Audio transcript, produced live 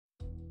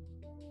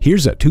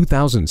Here's a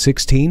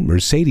 2016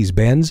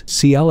 Mercedes-Benz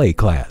CLA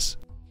class.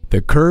 The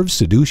curves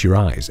seduce your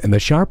eyes and the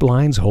sharp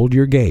lines hold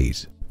your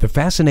gaze. The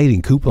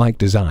fascinating coupe-like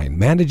design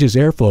manages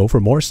airflow for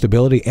more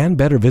stability and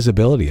better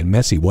visibility in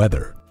messy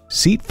weather.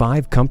 Seat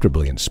 5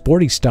 comfortably in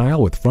sporty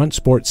style with front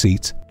sport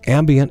seats,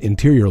 ambient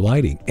interior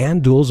lighting,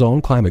 and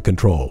dual-zone climate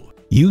control.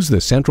 Use the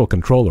central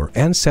controller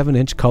and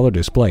 7-inch color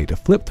display to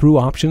flip through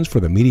options for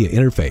the media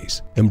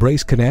interface,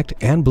 Embrace Connect,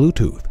 and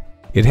Bluetooth.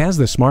 It has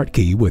the smart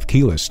key with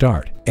keyless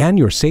start, and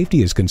your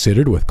safety is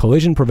considered with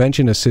Collision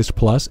Prevention Assist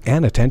Plus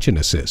and Attention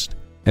Assist.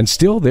 And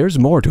still, there's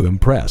more to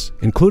impress,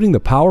 including the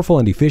powerful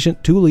and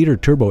efficient 2-liter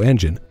turbo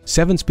engine,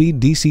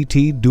 7-speed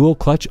DCT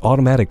dual-clutch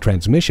automatic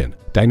transmission,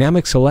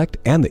 Dynamic Select,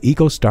 and the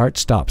Eco Start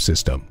Stop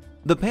system.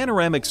 The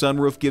panoramic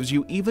sunroof gives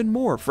you even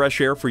more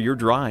fresh air for your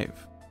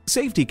drive.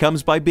 Safety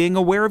comes by being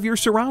aware of your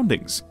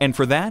surroundings, and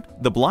for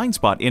that, the blind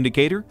spot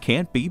indicator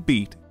can't be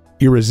beat.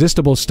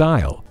 Irresistible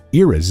style,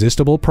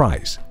 irresistible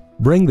price.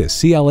 Bring the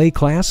CLA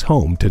class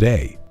home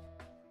today.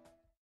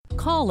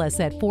 Call us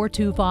at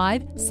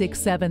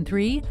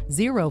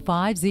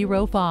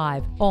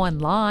 425-673-0505,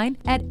 online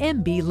at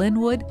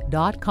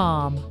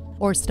mblynnwood.com,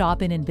 or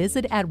stop in and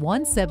visit at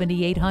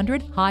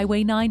 17800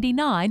 Highway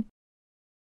 99,